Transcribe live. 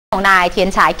ของนายเทียน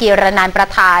ฉายกีรนันท์ประ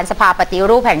ธานสภาปฏิ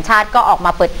รูปแห่งชาติก็ออกม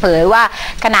าเปิดเผยว่า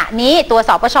ขณะนี้ตัวส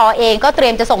ปช.เองก็เตรี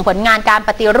ยมจะส่งผลงานการป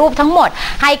ฏิรูปทั้งหมด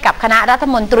ให้กับคณะรัฐ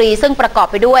มนตรีซึ่งประกอบ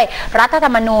ไปด้วยรัฐธร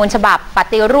รมนูญฉบับป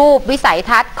ฏิรูปวิสัย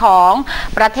ทัศน์ของ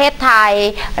ประเทศไทย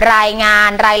รายงาน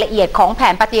รายละเอียดของแผ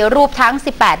นปฏิรูปทั้ง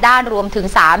18ด้านรวมถึง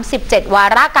37วา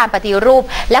ระการปฏิรูป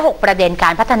และ6ประเด็นกา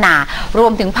รพัฒนารว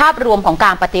มถึงภาพรวมของก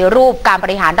ารปฏิรูปการบ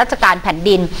ริหารราชการแผ่น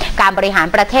ดินการบริหาร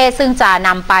ประเทศซึ่งจะน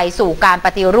ำไปสู่การป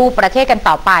ฏิรูปประเทศกัน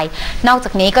ต่อไปนอกจา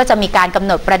กนี้ก็จะมีการกำ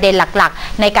หนดประเด็นหลัก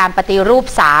ๆในการปฏิรูป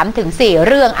 3-4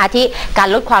 เรื่องอาทิการ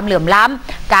ลดความเหลื่อมล้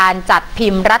ำการจัดพิ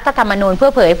มพ์รัฐธรรมนูญเพื่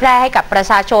อเผยแพร่ให้กับประ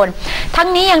ชาชนทั้ง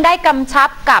นี้ยังได้กำชับ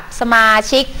กับสมา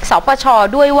ชิกสปช.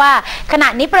ด้วยว่าขณะ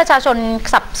นี้ประชาชน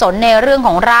สับสนในเรื่องข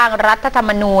องร่างรัฐธรร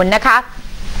มนูญนะคะ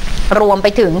รวมไป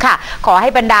ถึงค่ะขอให้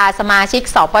บรรดาสมาชิก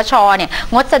สปช.เนี่ย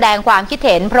งดแสดงความคิดเ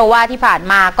ห็นเพราะว่าที่ผ่าน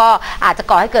มาก็อาจจะ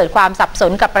ก่อให้เกิดความสับส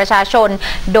นกับประชาชน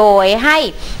โดยให้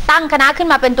ตั้งคณะขึ้น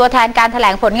มาเป็นตัวแทนการแถล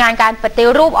งผลงานการปฏิ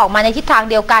รูปออกมาในทิศทาง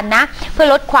เดียวกันนะเพื่อ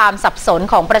ลดความสับสน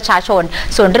ของประชาชน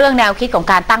ส่วนเรื่องแนวคิดของ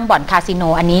การตั้งบ่อนคาสิโน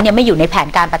อันนี้เนี่ยไม่อยู่ในแผน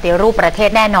การปฏิรูปประเทศ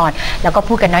แน่นอนแล้วก็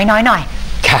พูดกันน้อยๆหน่อย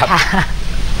ครับ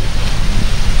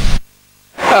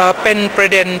เป็นประ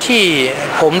เด็นที่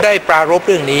ผมได้ปรารภเ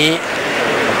รื่องนี้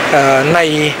ใน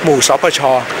หมู่สปช.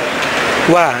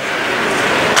ว่า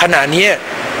ขณะนี้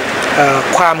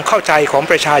ความเข้าใจของ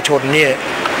ประชาชนเนี่ย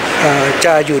จ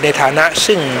ะอยู่ในฐานะ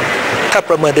ซึ่งถ้า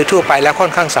ประเมินโดยทั่วไปแล้วค่อ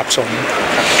นข้างสับสน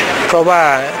เพราะว่า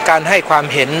การให้ความ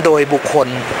เห็นโดยบุคคล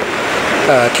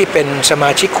ที่เป็นสม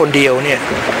าชิกคนเดียวเนี่ย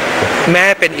แม้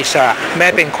เป็นอิสระแม้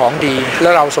เป็นของดีแล้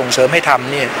วเราส่งเสริมให้ท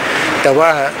ำเนี่ยแต่ว่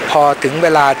าพอถึงเว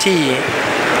ลาที่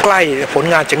ใกล้ผล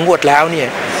งานจะงวดแล้วเนี่ย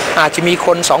อาจจะมีค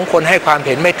นสองคนให้ความเ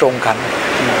ห็นไม่ตรงกัน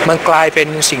มันกลายเป็น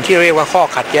สิ่งที่เรียกว่าข้อ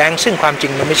ขัดแย้งซึ่งความจริ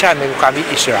งมันไม่ใช่มันเป็นความ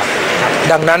อิสระ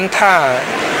ดังนั้นถ้า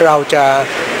เราจะ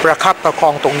ประคับประคอ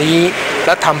งตรงนี้แล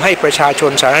ะทำให้ประชาช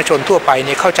นสาธารณชนทั่วไปเ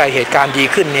นี่ยเข้าใจเหตุการณ์ดี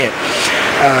ขึ้นเนี่ย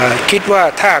คิดว่า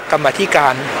ถ้ากรรมาธิกา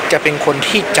รจะเป็นคน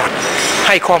ที่จัดใ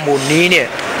ห้ข้อมูลนี้เนี่ย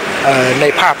ใน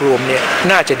ภาพรวมเนี่ย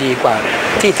น่าจะดีกว่า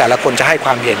ที่แต่ละคนจะให้คว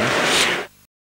ามเห็น